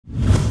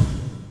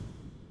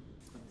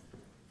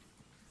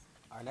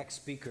Our next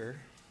speaker,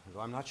 though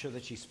I'm not sure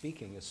that she's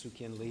speaking, is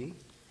Sook Yin Lee.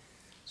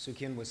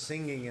 Sook Yin was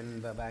singing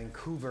in the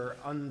Vancouver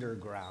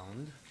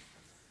underground.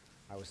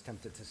 I was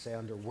tempted to say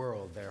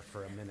underworld there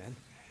for a minute,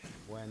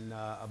 when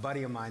a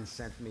buddy of mine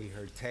sent me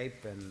her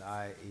tape, and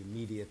I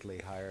immediately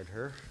hired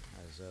her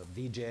as a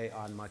VJ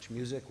on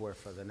MuchMusic, where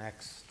for the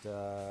next,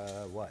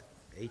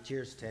 8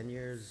 years, 10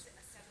 years?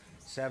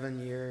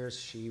 7 years,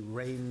 she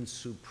reigned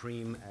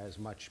supreme as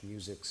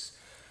MuchMusic's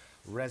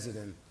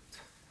resident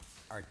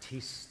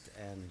artiste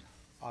and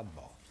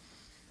oddball.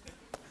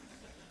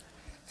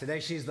 Today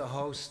she's the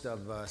host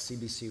of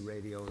CBC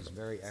Radio's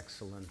very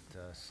excellent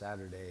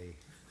Saturday,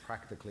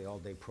 practically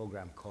all-day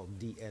program called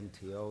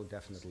DNTO,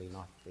 definitely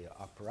not the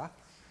opera.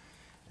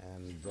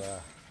 And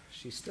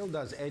she still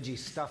does edgy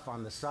stuff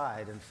on the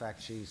side. In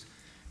fact, she's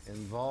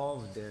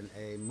involved in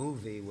a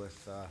movie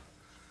with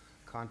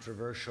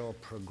controversial,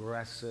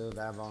 progressive,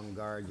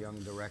 avant-garde young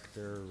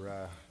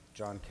director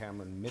John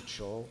Cameron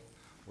Mitchell,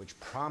 which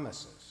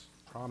promises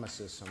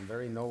some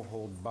very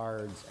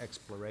no-hold-barred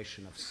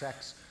exploration of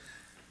sex,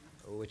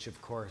 which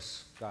of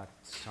course got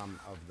some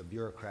of the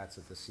bureaucrats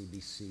at the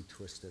CBC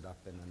twisted up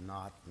in a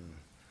knot, and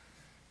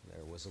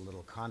there was a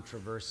little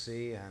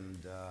controversy,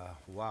 and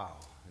wow,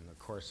 in the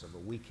course of a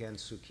weekend,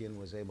 Sook Yin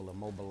was able to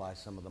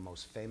mobilize some of the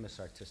most famous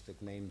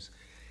artistic names,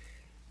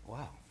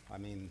 wow, I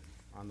mean,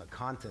 on the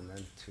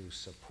continent to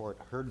support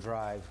her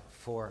drive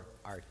for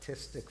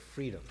artistic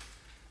freedom.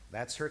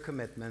 That's her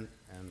commitment,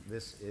 and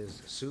this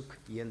is Sook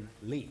Yin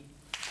Lee.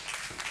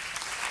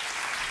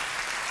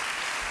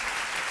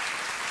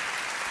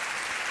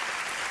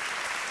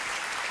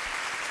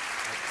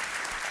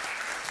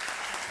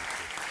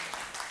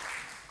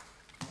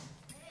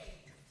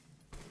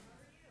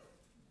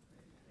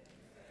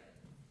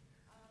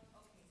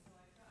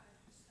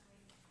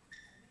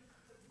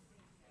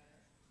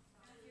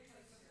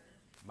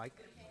 Mike?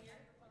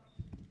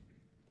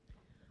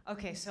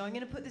 Okay, so I'm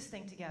going to put this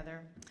thing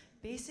together.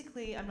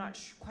 Basically, I'm not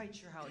quite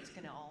sure how it's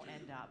going to all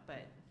end up,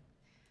 but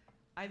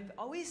I've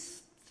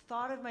always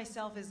thought of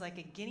myself as like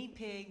a guinea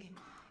pig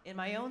in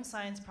my own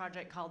science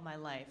project called My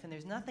Life, and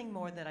there's nothing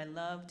more that I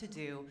love to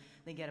do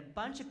than get a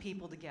bunch of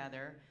people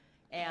together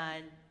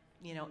and,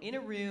 you know, in a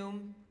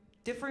room,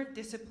 different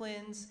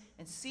disciplines,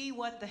 and see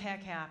what the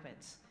heck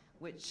happens,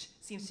 which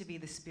seems to be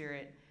the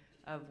spirit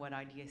of what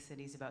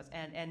IdeaCity is about.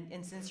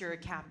 And since you're a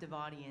captive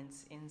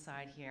audience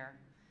inside here,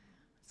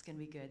 it's going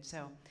to be good.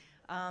 So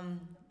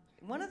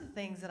one of the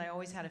things that I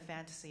always had a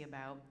fantasy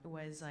about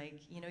was, like,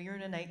 you know, you're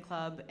in a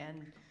nightclub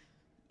and,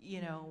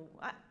 you know,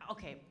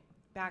 okay,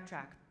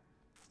 backtrack.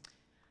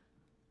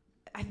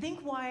 I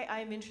think why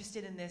I'm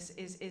interested in this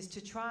is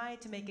to try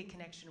to make a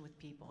connection with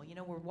people. You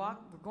know, we're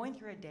going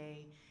through a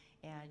day,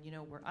 and, you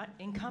know, we're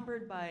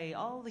encumbered by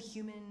all the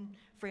human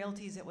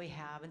frailties that we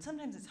have, and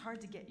sometimes it's hard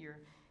to get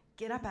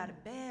up out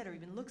of bed or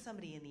even look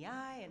somebody in the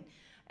eye,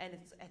 and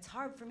it's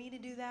hard for me to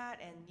do that.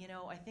 And, you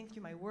know, I think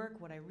through my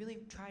work, what I really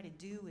try to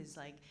do is,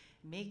 like,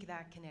 make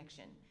that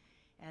connection,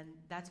 and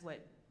that's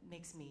what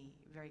makes me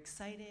very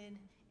excited,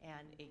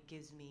 and it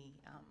gives me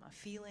a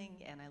feeling,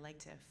 and I like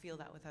to feel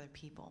that with other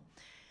people.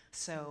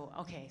 So,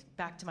 okay,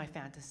 back to my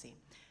fantasy.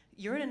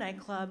 You're in a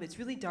nightclub, it's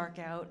really dark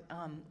out,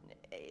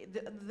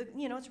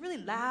 you know, it's really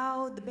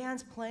loud, the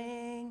band's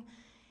playing,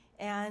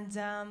 and,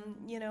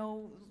 you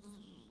know,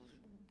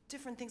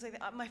 different things like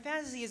that. My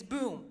fantasy is,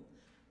 boom,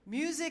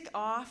 music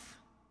off,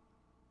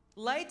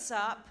 lights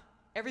up,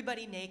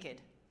 everybody naked,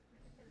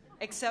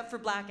 except for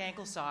black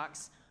ankle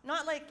socks.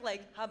 Not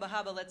like hubba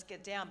hubba, let's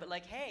get down, but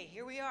like, hey,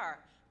 here we are.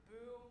 Boom.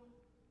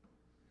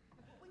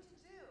 What would you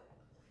do?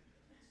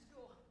 Just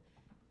go,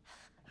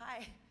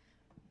 hi.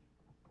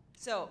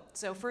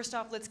 So first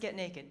off, let's get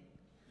naked.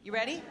 You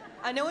ready?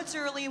 I know it's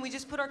early and we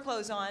just put our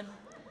clothes on,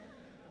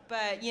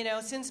 but, you know,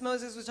 since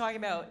Moses was talking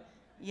about,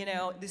 you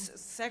know, this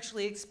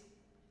sexually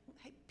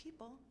hey,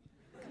 people,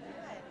 come on.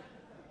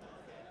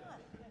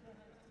 Come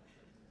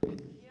on.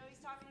 You know, he's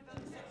talking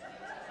about the sex.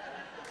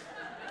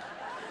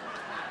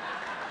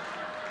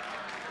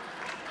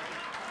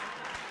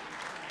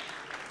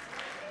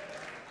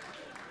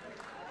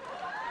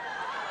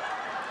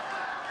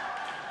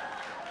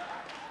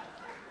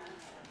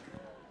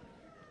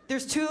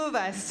 There's two of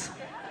us.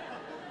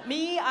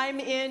 Me, I'm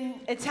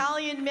in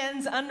Italian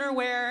men's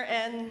underwear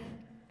and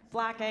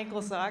black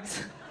ankle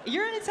socks.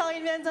 You're in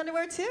Italian men's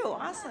underwear too.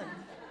 Awesome.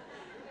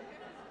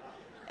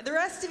 The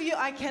rest of you,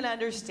 I can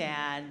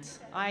understand.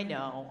 I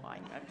know.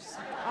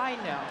 I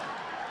know.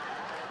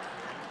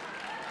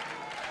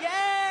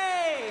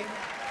 Yay!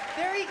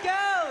 There he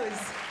goes.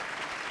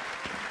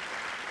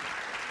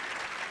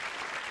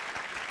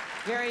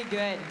 Very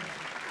good.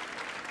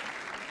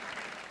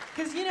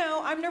 Because, you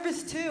know, I'm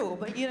nervous too,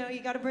 but, you know, you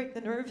got to break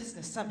the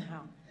nervousness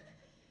somehow.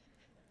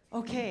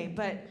 Okay,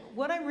 but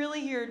what I'm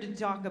really here to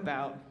talk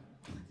about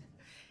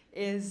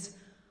is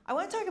I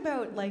want to talk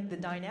about, like, the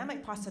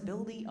dynamic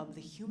possibility of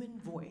the human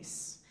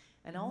voice.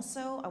 And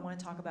also, I want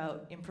to talk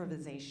about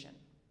improvisation.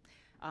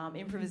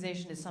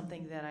 Improvisation is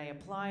something that I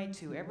apply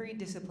to every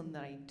discipline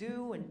that I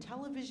do, in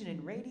television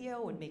and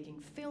radio and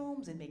making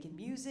films and making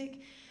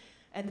music.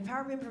 And the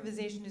power of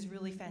improvisation is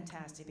really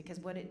fantastic because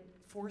what it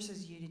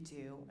forces you to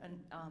do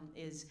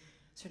is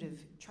sort of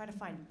try to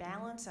find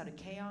balance out of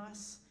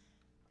chaos.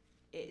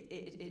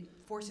 It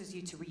forces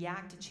you to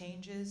react to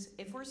changes.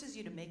 It forces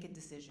you to make a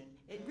decision.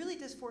 It really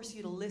does force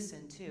you to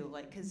listen too,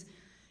 like, because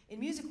in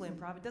musical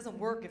improv, it doesn't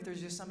work if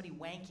there's just somebody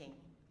wanking.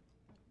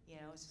 You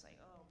know, it's just like,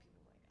 oh,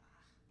 people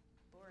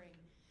are like, boring.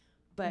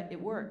 But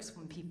it works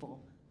when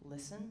people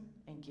listen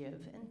and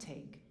give and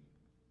take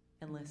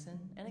and listen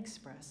and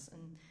express.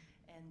 And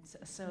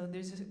so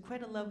there's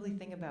quite a lovely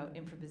thing about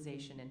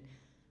improvisation.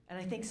 And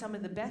I think some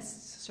of the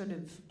best sort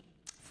of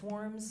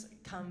forms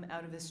come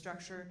out of a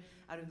structure,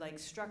 out of like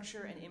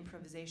structure and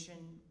improvisation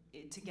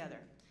together,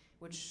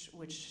 which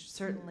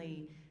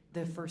certainly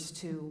the first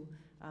two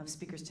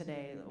speakers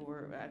today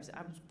were.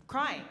 I'm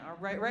crying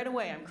right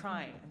away. I'm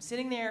crying. I'm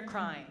sitting there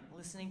crying,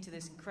 listening to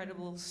this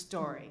incredible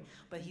story.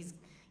 But he's,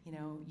 you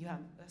know, you have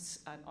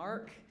an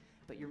arc,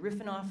 but you're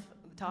riffing off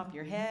the top of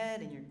your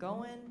head, and you're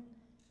going,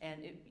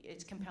 and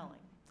it's compelling.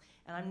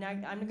 And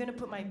I'm going to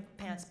put my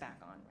pants back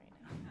on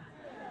right now.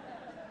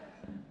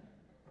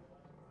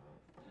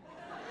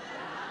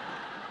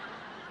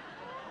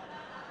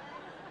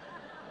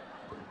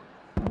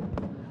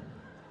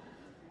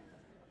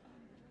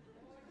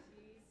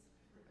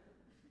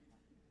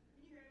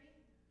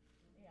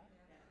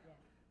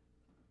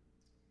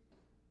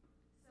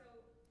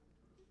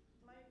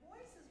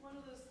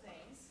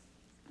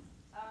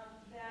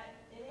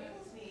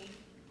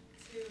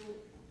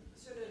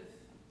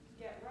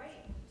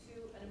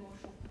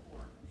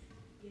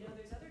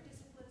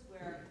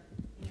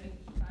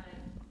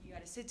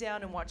 Sit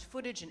down and watch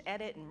footage and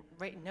edit and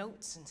write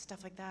notes and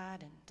stuff like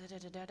that and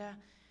da-da-da-da-da.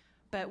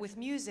 But with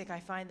music,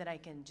 I find that I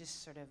can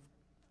just sort of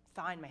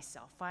find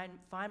myself, find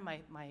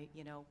my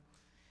you know,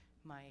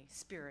 my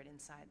spirit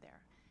inside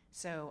there.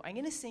 So I'm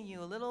gonna sing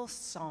you a little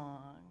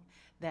song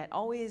that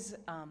always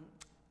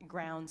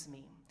grounds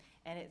me.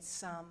 And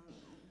it's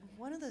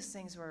one of those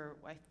things where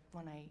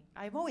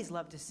I've always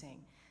loved to sing.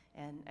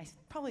 And I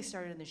probably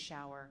started in the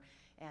shower.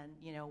 And,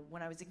 you know,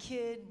 when I was a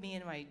kid, me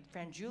and my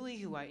friend Julie,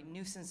 who I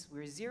knew since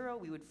we were 0,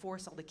 we would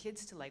force all the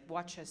kids to, like,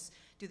 watch us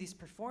do these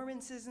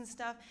performances and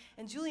stuff.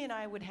 And Julie and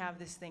I would have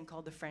this thing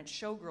called the French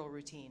showgirl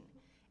routine.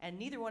 And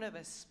neither one of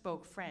us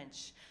spoke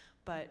French.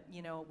 But,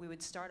 you know, we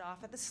would start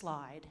off at the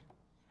slide,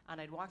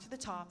 and I'd walk to the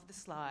top of the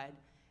slide,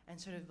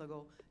 and sort of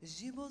go,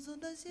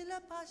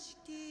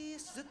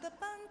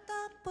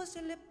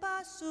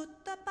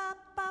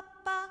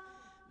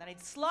 then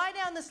I'd slide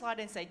down the slide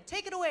and say,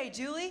 take it away,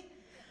 Julie.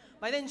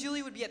 By then,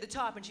 Julie would be at the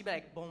top, and she'd be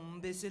like,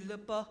 "Boom,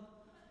 bisilipa,"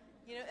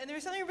 you know. And there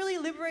was something really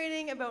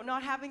liberating about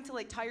not having to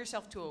like tie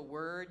yourself to a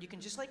word. You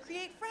can just like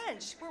create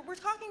French. We're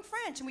talking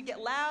French, and we get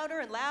louder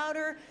and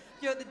louder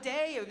throughout the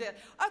day.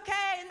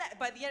 Okay, and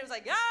by the end, it was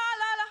like, ah,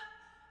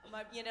 la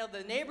la. You know,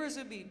 the neighbors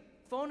would be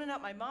phoning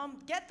up my mom,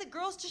 "Get the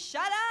girls to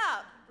shut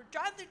up! They're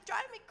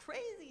driving me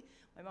crazy."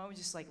 My mom would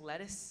just like let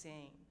us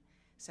sing.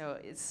 So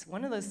it's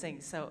one of those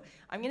things. So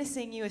I'm gonna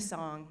sing you a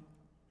song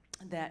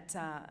that.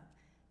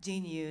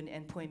 Jean Yoon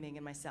and Pui Ming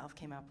and myself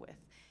came up with.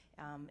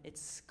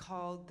 It's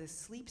called The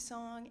Sleep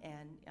Song,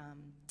 and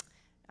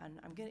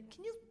I'm gonna,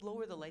 can you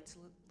lower the lights a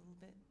little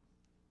bit?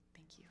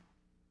 Thank you.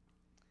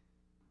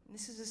 And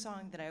this is a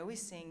song that I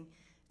always sing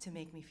to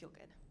make me feel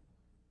good.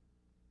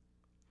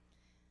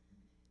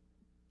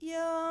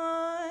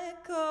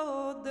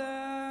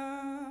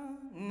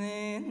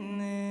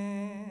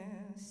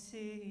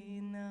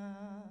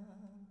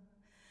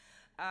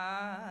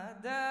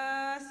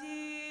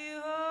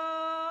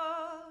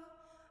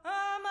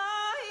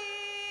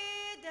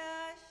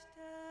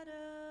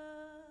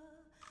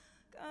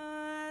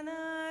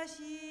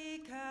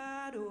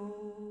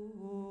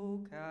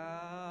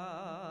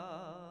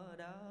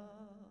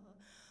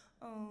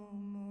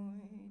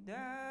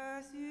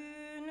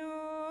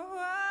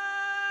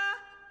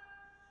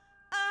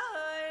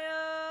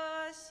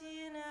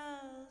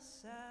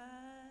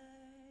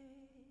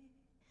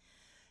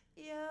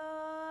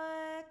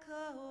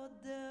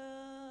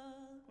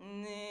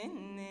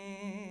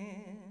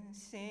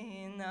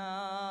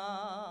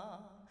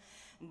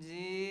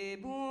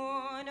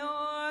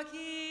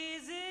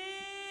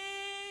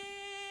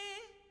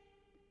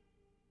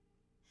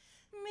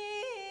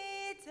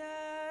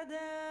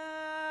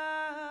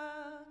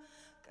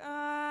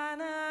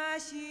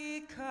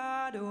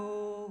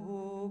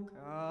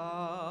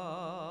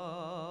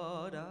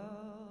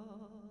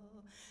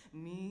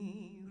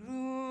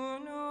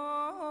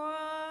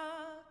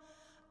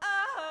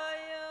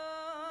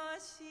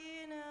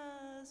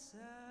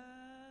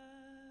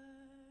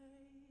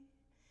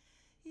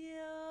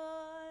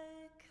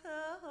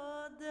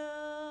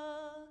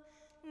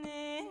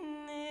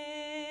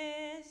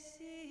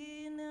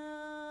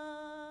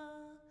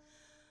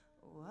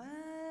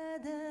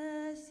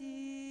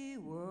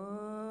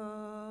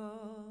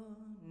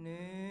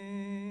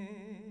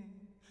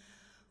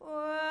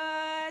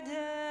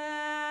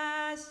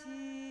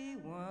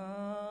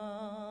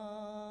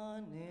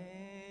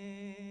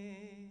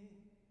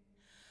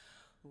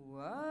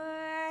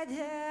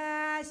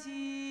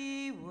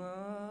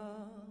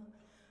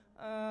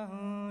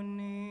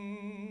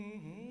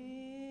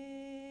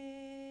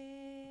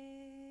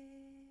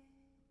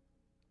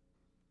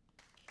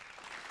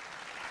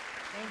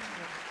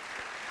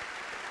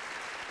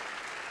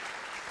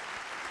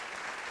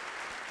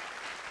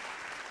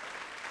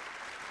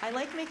 I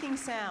like making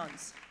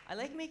sounds. I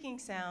like making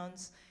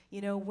sounds,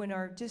 you know, when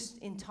our just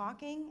in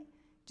talking,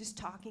 just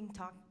talking,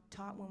 talk,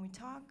 when we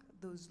talk,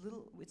 those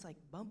little, it's like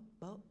bump,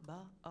 bump, ba,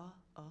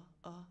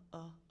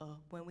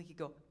 when we could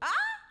go, ah,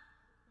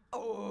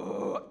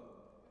 oh,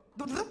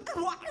 but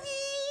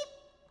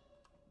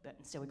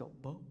instead we go,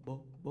 bo,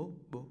 bo, bo,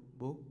 bo,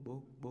 bo,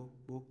 bo, bo,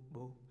 bo,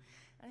 bo.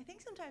 And I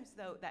think sometimes,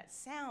 though, that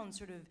sound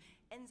sort of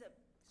ends up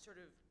sort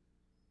of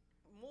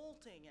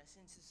molting us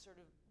into sort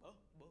of, bo,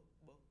 bo,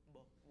 bo, bo.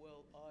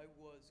 Well, I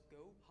was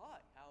go, hi,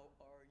 how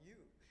are you?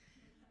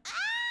 Ah!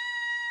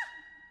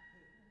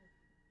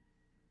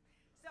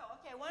 So,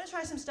 okay, I want to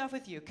try some stuff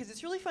with you, because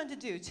it's really fun to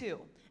do, too.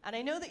 And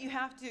I know that you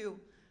have to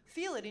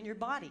feel it in your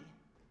body.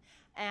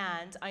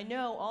 And I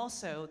know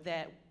also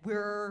that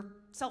we're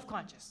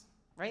self-conscious,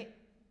 right?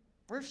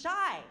 We're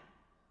shy.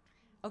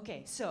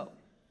 Okay, so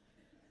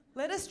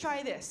let us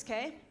try this,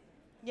 okay?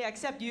 Yeah,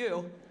 except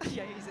you.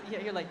 Yeah,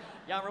 you're like,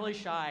 yeah, I'm really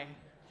shy.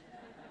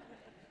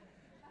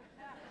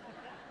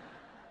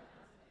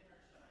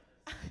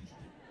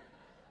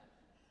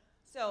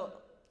 So,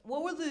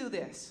 what we'll do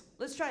this.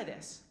 Let's try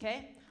this,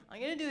 okay? I'm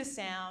gonna do a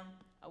sound.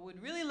 I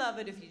would really love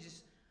it if you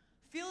just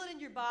feel it in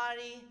your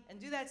body and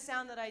do that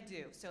sound that I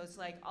do. So it's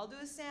like, I'll do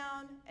a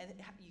sound, and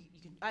you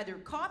can either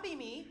copy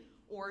me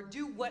or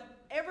do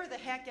whatever the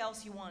heck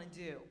else you want to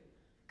do,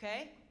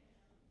 okay?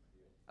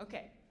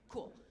 Okay,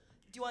 cool.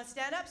 Do you want to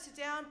stand up, sit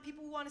down?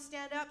 People who want to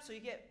stand up so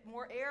you get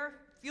more air,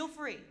 feel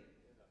free.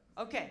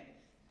 Okay,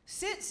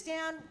 sit,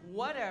 stand,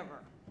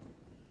 whatever.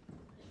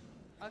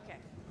 Okay.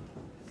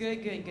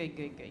 Good.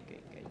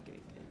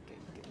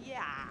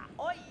 Yeah,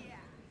 oh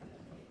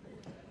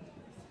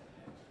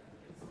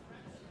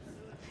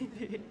yeah.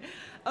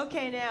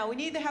 Okay, now we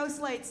need the house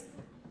lights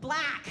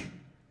black.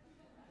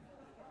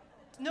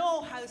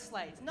 No house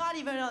lights, not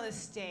even on the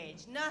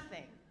stage,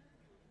 nothing.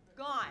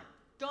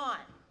 Gone.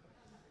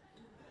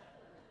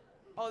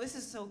 Oh, this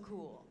is so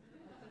cool.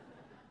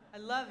 I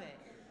love it.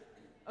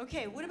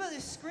 Okay, what about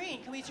the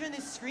screen? Can we turn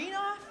the screen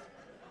off?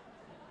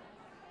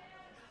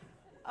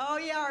 Oh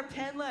yeah, our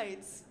pen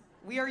lights.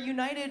 We are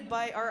united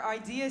by our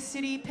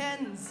IdeaCity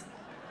pens.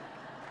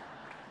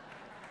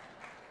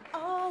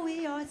 Oh,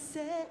 we are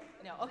set.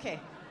 No, okay.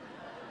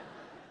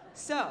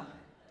 So,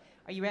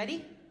 are you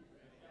ready?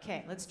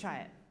 Okay, let's try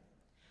it.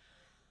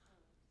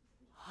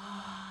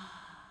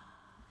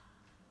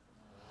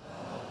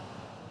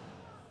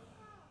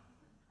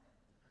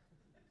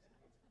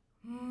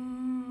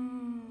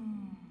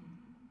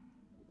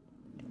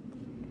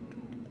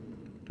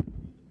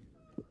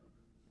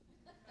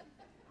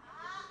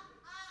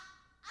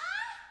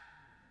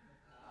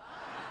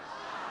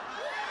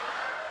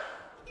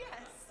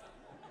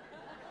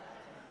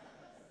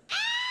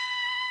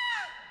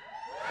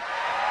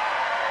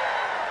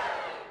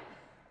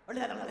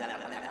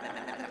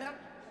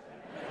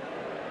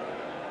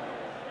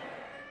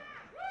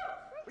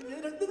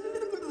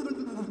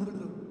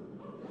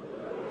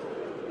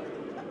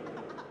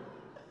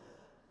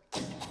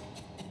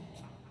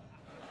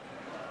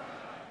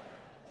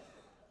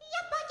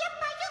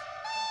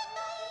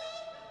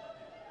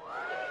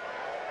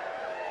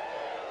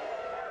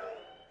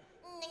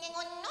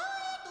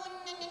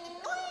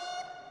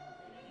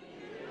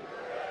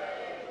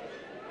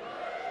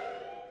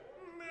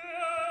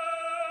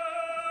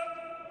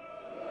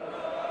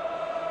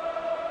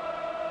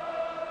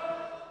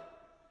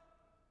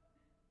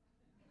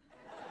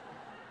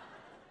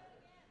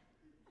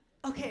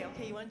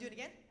 Okay, you want to do it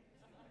again?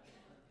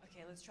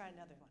 Okay, let's try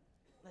another one.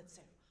 Let's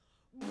say.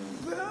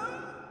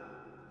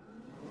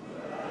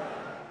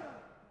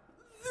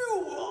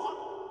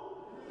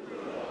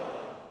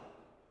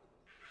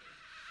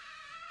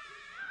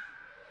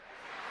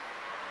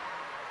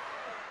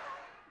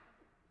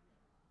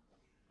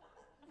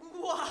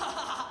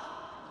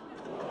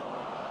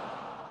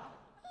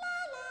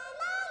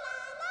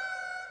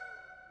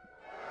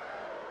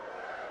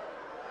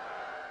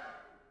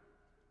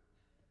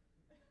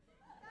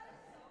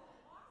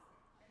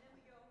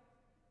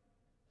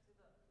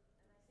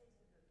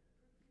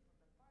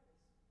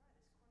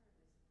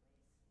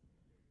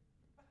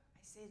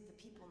 Say to the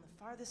people in the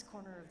farthest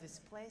corner of this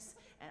place,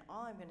 and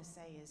all I'm going to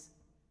say is,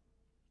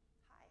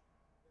 hi.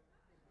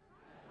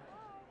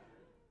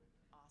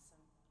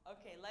 Awesome.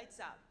 Okay, lights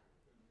up.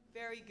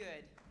 Very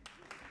good.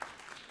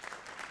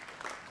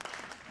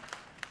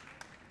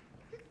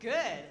 You're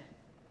good.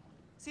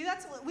 See,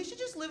 that's what, we should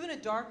just live in a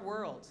dark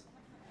world.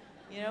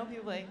 You know,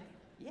 people like,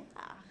 yeah.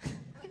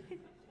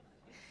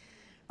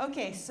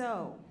 Okay,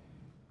 so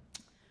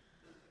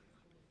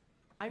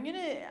I'm going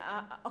to,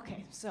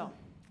 okay, so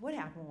what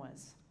happened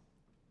was,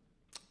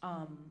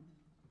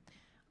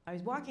 I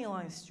was walking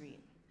along the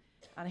street,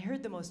 and I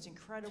heard the most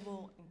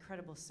incredible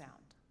sound.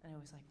 And I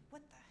was like,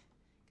 what the?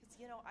 Because,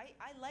 you know, I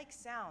like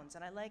sounds,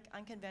 and I like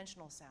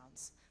unconventional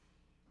sounds.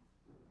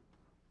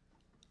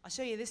 I'll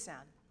show you this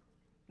sound.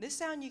 This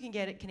sound you can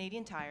get at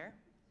Canadian Tire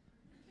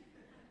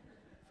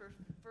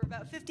for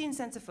about 15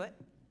 cents a foot.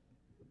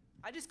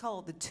 I just call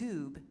it the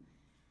tube.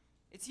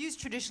 It's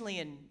used traditionally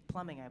in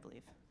plumbing, I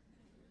believe.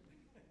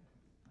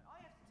 All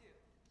you have to do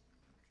is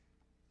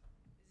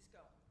just go.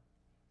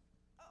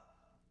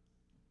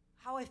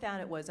 how I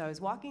found it was I was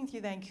walking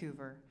through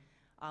Vancouver.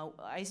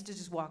 I used to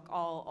just walk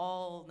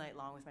all night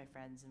long with my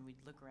friends, and we'd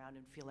look around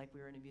and feel like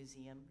we were in a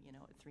museum, you know,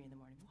 at 3 in the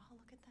morning. Wow,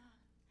 look at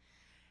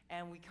that.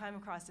 And we came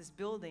across this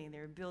building, and they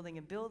were building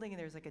a building, and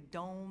there was like a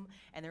dome,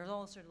 and there was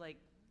all sort of like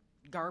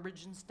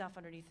garbage and stuff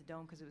underneath the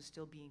dome because it was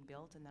still being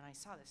built. And then I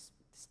saw this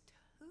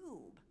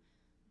tube,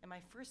 and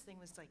my first thing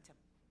was like to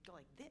go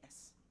like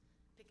this,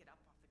 pick it up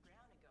off the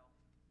ground and go.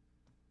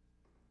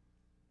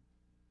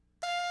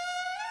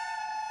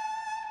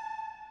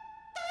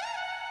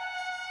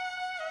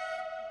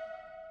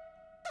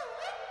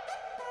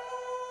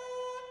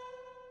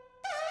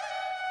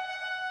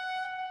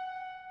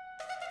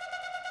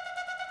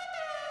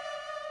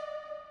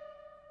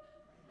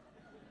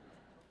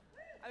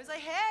 I was like,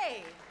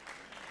 hey,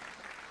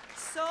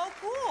 so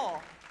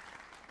cool.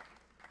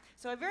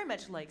 So I very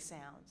much like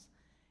sounds.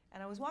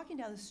 And I was walking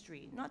down the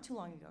street not too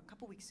long ago, a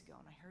couple weeks ago,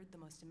 and I heard the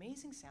most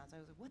amazing sounds. I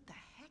was like, what the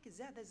heck is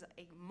that? That's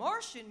a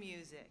Martian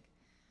music.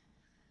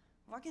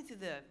 Walking through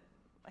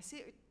I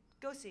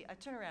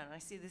turn around and I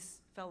see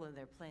this fellow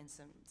there playing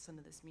some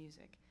of this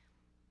music.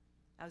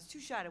 I was too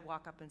shy to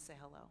walk up and say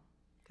hello,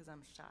 because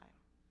I'm shy.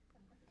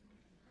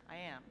 I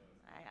am.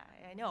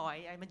 I know,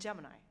 I'm a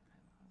Gemini.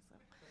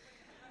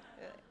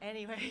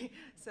 Anyway,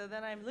 so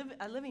then I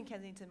live in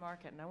Kensington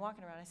Market, and I'm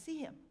walking around, I see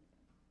him.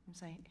 I'm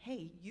saying,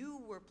 hey,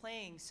 you were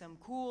playing some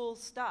cool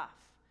stuff.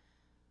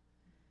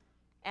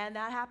 And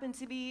that happened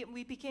to be,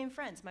 we became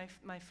friends.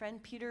 My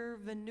friend Peter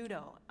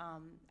Venuto.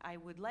 I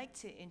would like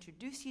to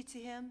introduce you to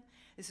him.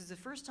 This is the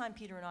first time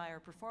Peter and I are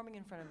performing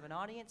in front of an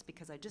audience,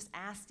 because I just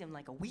asked him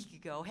like a week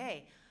ago,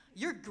 hey,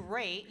 you're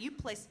great, you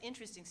play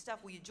interesting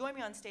stuff, will you join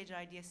me on stage at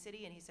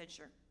IdeaCity? And he said,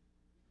 sure.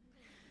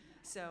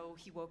 So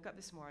he woke up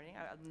this morning.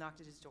 I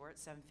knocked at his door at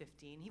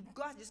 7:15. He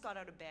just got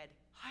out of bed.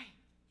 Hi.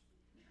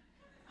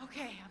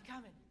 Okay, I'm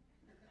coming.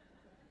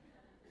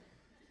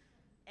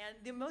 And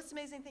the most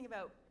amazing thing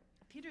about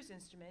Peter's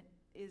instrument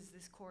is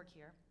this cork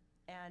here.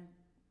 And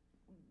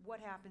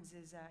what happens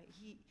is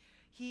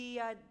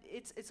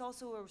it's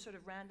also a sort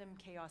of random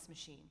chaos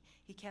machine.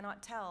 He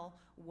cannot tell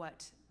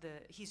what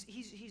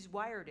he's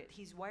wired it.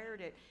 He's wired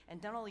it and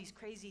done all these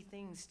crazy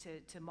things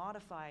to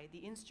modify the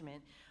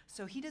instrument.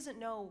 So he doesn't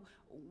know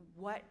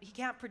he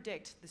can't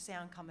predict the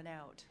sound coming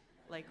out,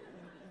 like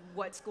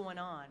what's going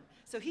on.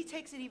 So he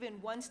takes it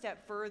even one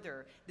step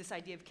further, this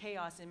idea of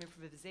chaos and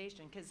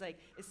improvisation, because like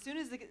as soon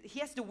as he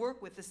has to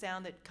work with the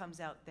sound that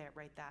comes out there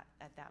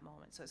at that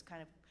moment. So it's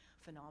kind of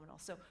phenomenal.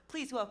 So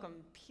please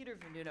welcome Peter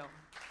Venuto.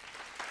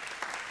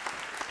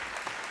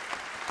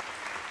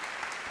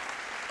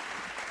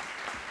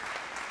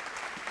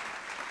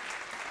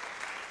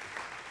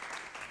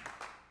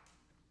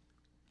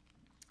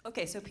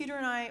 Okay, so Peter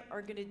and I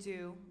are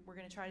we're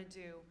gonna try to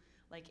do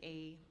like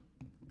a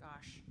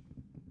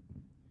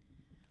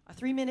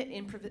 3-minute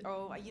improv.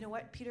 Oh, you know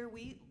what, Peter,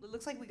 it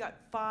looks like we got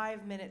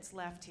 5 minutes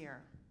left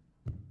here.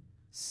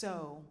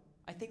 So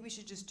I think we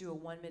should just do a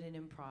 1-minute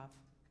improv.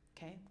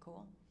 Okay,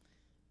 cool?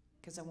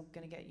 Because I'm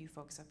gonna get you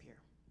folks up here.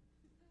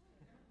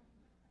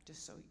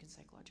 Just so you can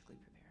psychologically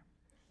prepare.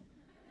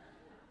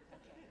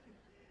 Okay.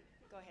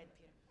 Go ahead,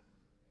 Peter.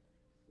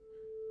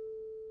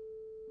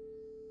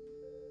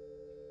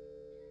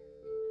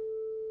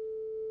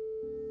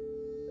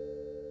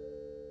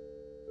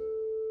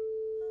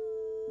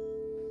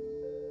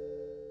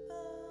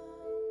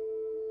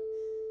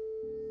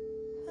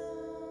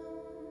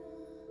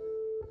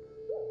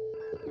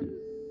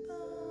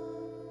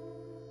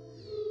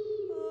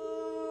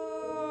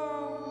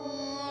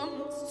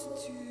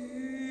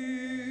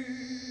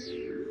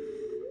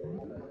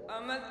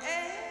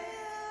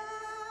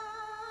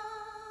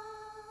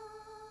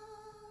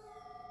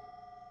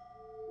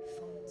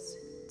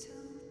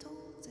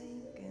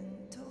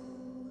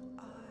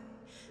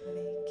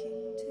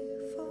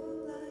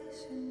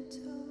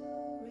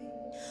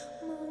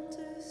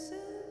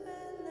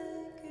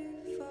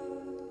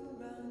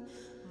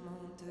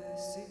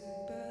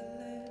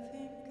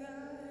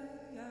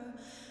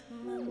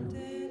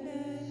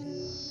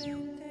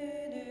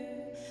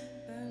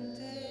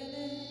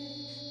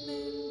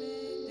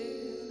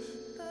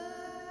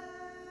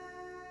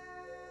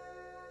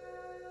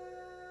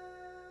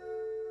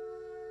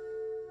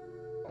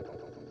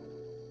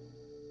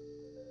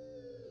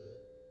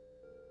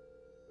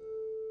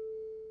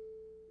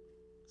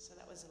 So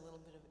that was a little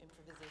bit of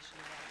improvisation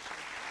in action.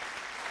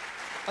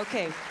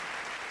 Okay,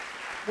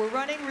 we're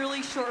running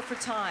really short for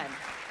time.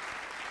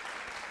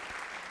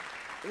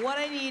 What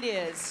I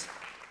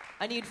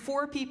need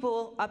 4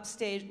 people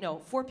upstage,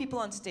 4 people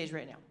on stage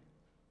right now.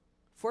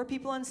 4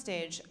 people on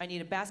stage, I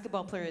need a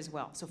basketball player as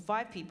well. So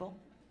 5 people.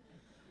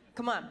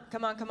 Come on.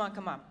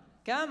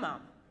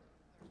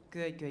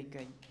 Good.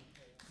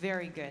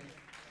 Very good.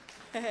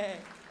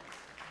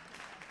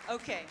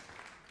 Okay.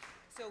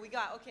 So we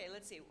got, okay,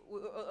 let's see.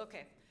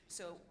 Okay,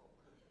 so,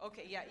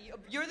 okay, yeah,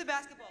 you're the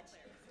basketball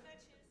player.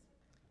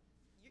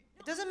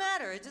 It doesn't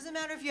matter. It doesn't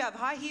matter if you have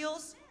high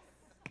heels.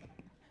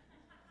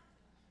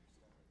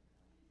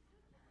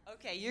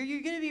 Okay,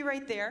 you're going to be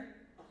right there.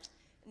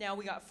 Now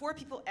we got 4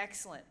 people,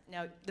 excellent.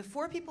 Now the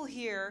 4 people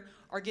here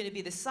are going to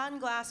be the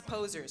sunglass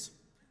posers.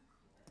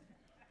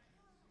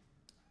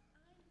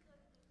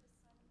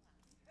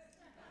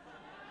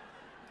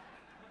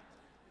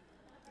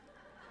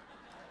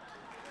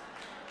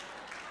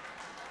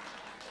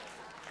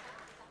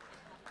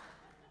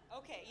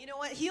 Okay, you know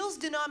what? Heels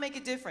do not make a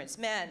difference,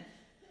 man.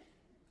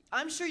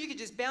 I'm sure you could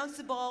just bounce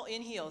the ball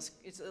in heels.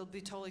 It'll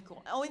be totally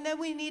cool. Oh, and then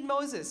we need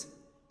Moses.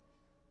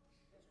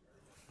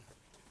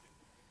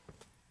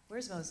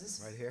 Where's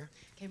Moses? Right here.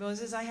 Okay,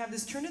 Moses, I have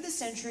this turn of the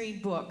century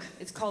book.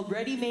 It's called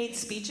Ready-Made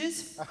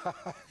Speeches.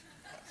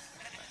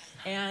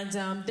 And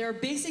they're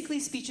basically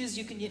speeches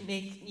you can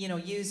make,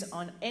 use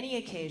on any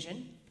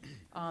occasion.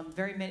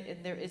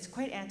 It's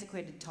quite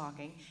antiquated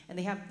talking, and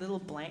they have little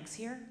blanks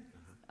here,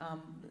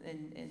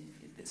 and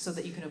so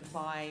that you can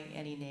apply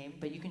any name,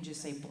 but you can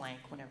just say blank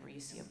whenever you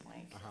see a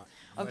blank.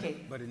 Okay.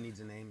 But it needs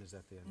a name, is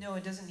that the end? No,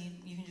 it doesn't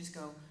need, you can just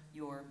go,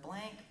 your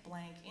blank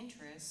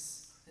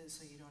interests,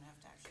 so you don't have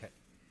to actually. Okay.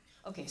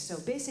 Okay, so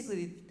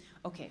basically,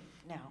 okay,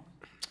 now.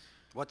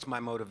 What's my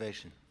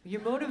motivation?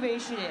 Your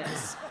motivation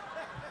is,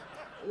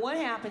 what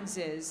happens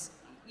is,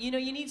 you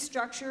need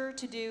structure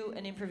to do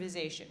an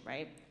improvisation,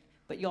 right?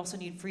 But you also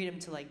need freedom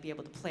to be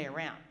able to play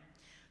around.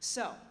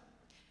 So,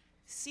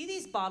 see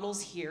these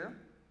bottles here?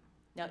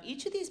 Now,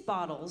 each of these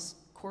bottles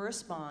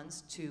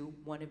corresponds to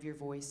one of your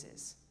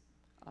voices,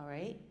 all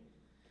right?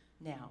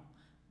 Now,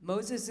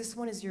 Moses, this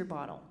one is your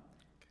bottle.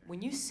 Okay.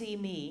 When you see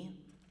me,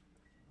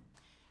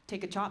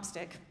 take a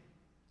chopstick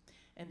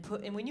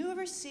and when you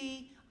ever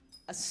see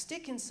a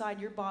stick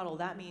inside your bottle,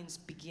 that means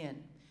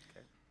begin.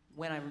 Okay.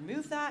 When I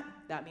remove that,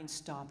 that means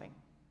stopping,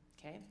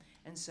 okay?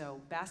 And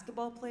so,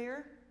 basketball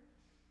player,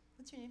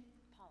 what's your name?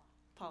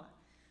 Paula.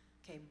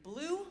 Okay,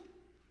 blue,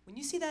 when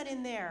you see that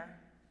in there,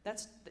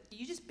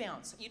 you just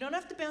bounce. You don't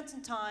have to bounce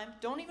in time.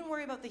 Don't even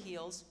worry about the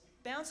heels.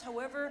 Bounce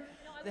however.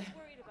 No, I was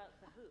worried about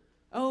the hoop.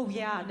 Oh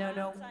yeah, no. I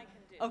can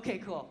do. Okay,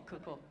 cool.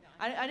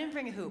 I didn't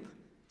bring a hoop,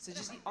 so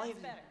just all you.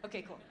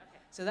 Okay, cool. Okay.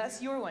 So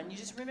that's your one. You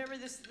just remember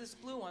this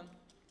blue one.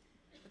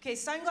 Okay,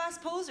 sunglass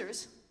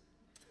posers.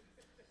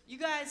 You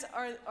guys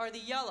are the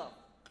yellow.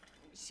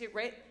 See it,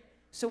 right?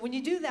 So when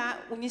you do that,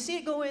 when you see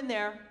it go in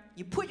there,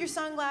 you put your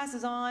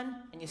sunglasses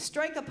on and you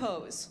strike a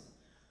pose,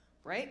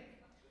 right?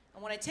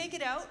 And when I take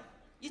it out,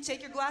 you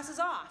take your glasses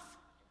off.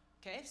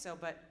 Okay,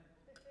 but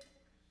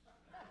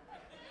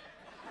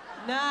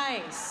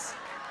nice.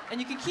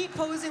 And you can keep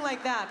posing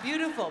like that.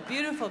 Beautiful.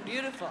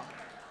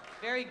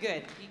 Very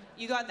good.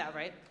 You got that,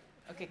 right?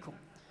 Okay, cool.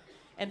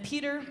 And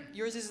Peter,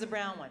 yours is the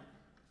brown one.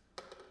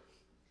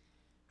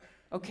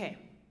 Okay.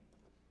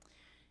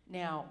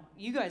 Now,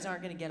 you guys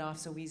aren't going to get off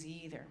so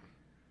easy either.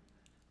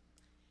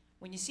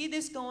 When you see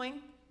this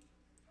going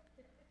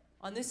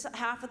on this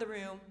half of the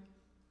room,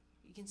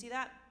 you can see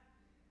that?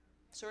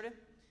 Sort of?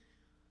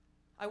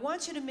 I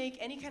want you to make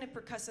any kind of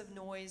percussive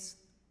noise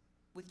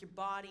with your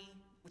body,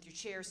 with your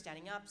chair,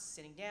 standing up,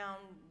 sitting down,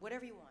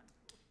 whatever you want.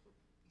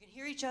 You can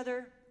hear each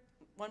other.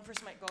 One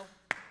person might go.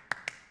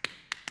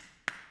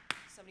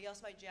 Somebody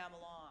else might jam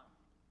along.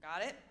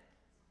 Got it?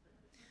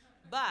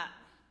 But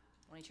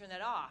when I turn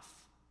that off,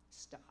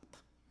 stop.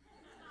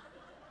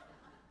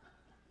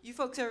 You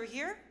folks over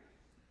here?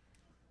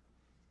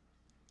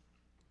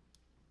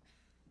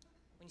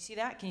 When you see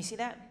that, can you see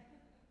that?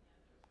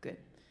 Good.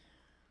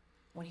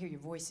 I want to hear your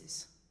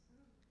voices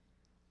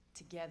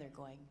together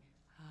going,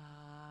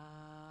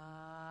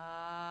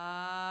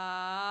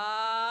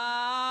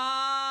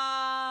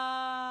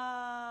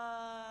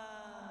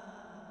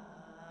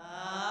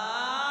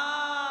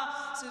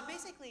 So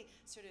basically,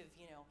 sort of,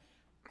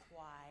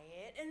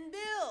 quiet and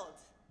build.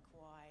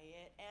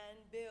 Quiet and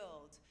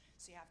build.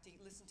 So you have to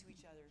listen to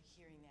each other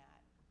hearing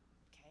that.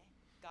 Okay?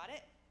 Got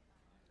it?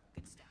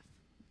 Good stuff.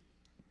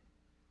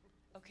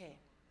 Okay.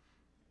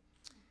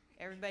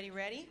 Everybody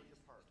ready?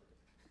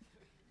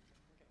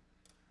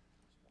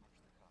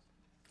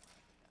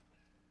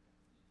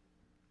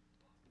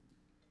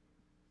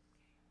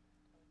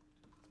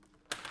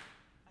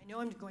 I know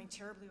I'm going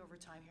terribly over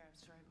time here. I'm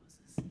sorry, Moses.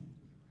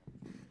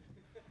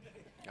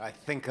 I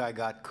think I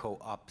got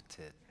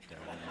co-opted.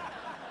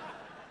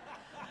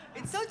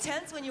 It's so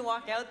tense when you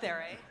walk out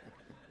there, eh?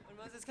 When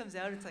Moses comes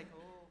out, it's like,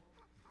 oh.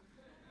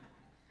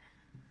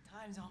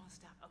 Time's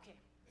almost up. Okay.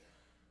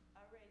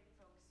 All right,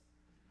 folks.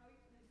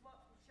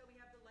 Shall we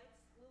have the lights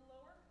a little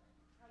lower?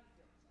 How do you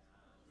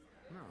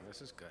feel? No,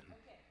 this is good.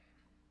 Okay.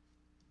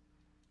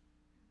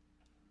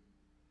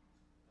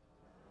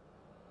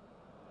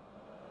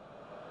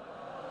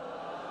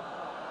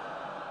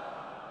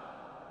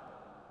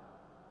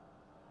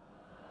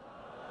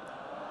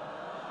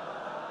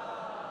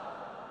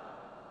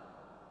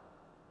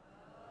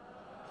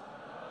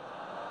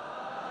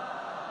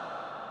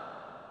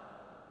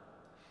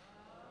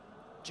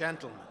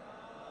 Gentlemen,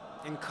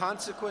 in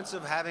consequence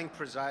of having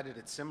presided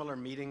at similar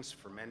meetings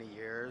for many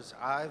years,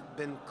 I've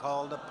been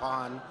called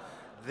upon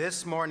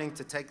this morning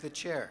to take the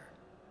chair,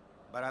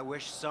 but I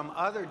wish some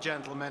other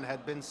gentlemen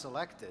had been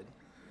selected.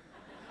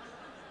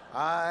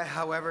 I,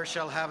 however,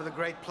 shall have the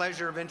great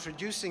pleasure of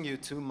introducing you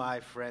to my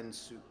friend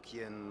Sook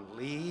Yin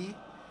Lee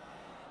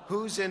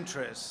whose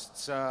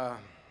interests are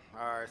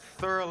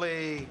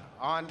thoroughly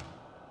on.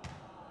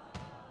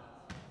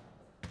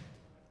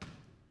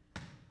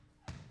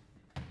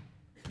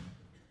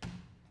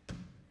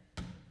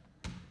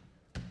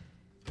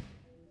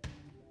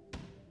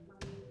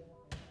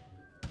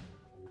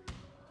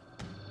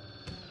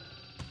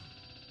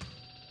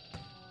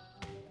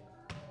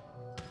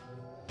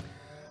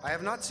 I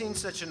have not seen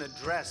such an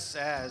address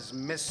as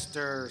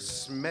Mr.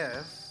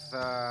 Smith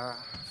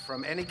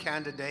from any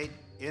candidate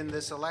in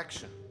this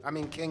election. I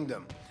mean,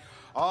 kingdom.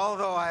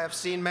 Although I have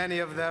seen many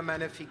of them,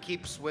 and if he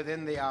keeps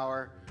within the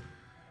hour,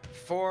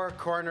 4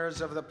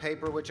 corners of the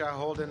paper which I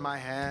hold in my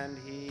hand,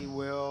 he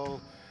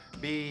will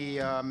be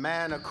a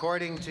man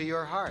according to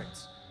your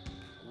hearts.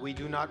 We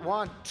do not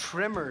want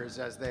trimmers,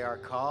 as they are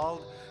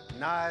called,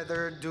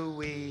 neither do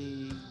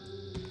we.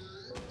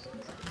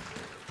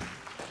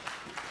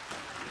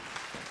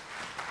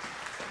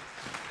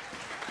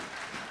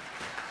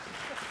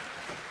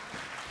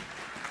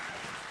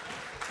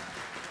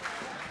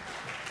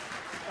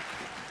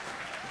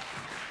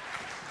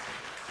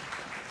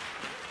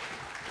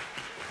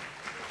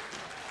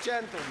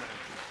 Gentlemen,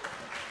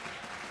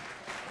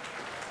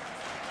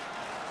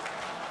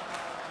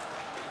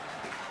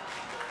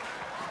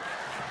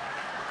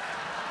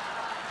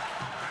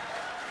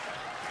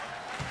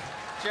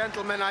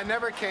 gentlemen, I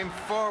never came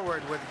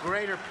forward with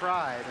greater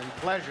pride and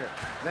pleasure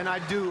than I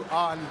do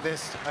on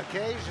this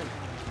occasion.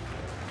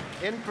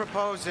 In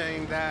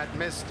proposing that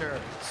Mr.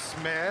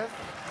 Smith,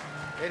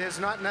 it is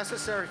not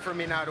necessary for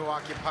me now to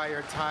occupy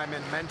your time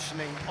in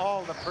mentioning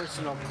all the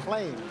personal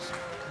claims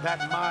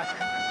that my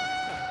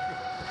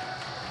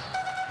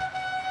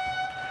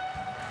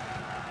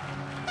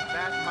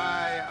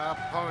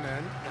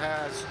opponent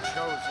has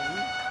chosen.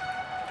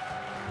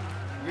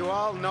 You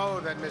all know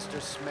that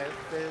Mr. Smith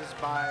is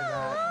by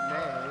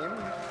that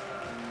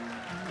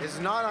name, is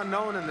not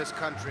unknown in this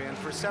country, and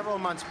for several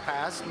months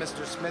past,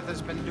 Mr. Smith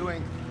has been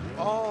doing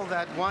all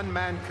that one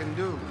man can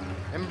do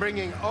in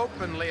bringing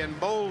openly and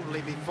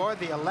boldly before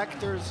the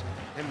electors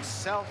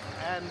himself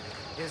and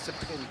his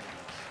opinions.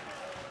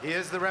 He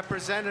is the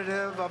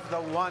representative of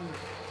the one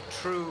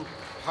true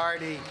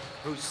party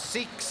who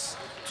seeks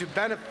to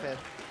benefit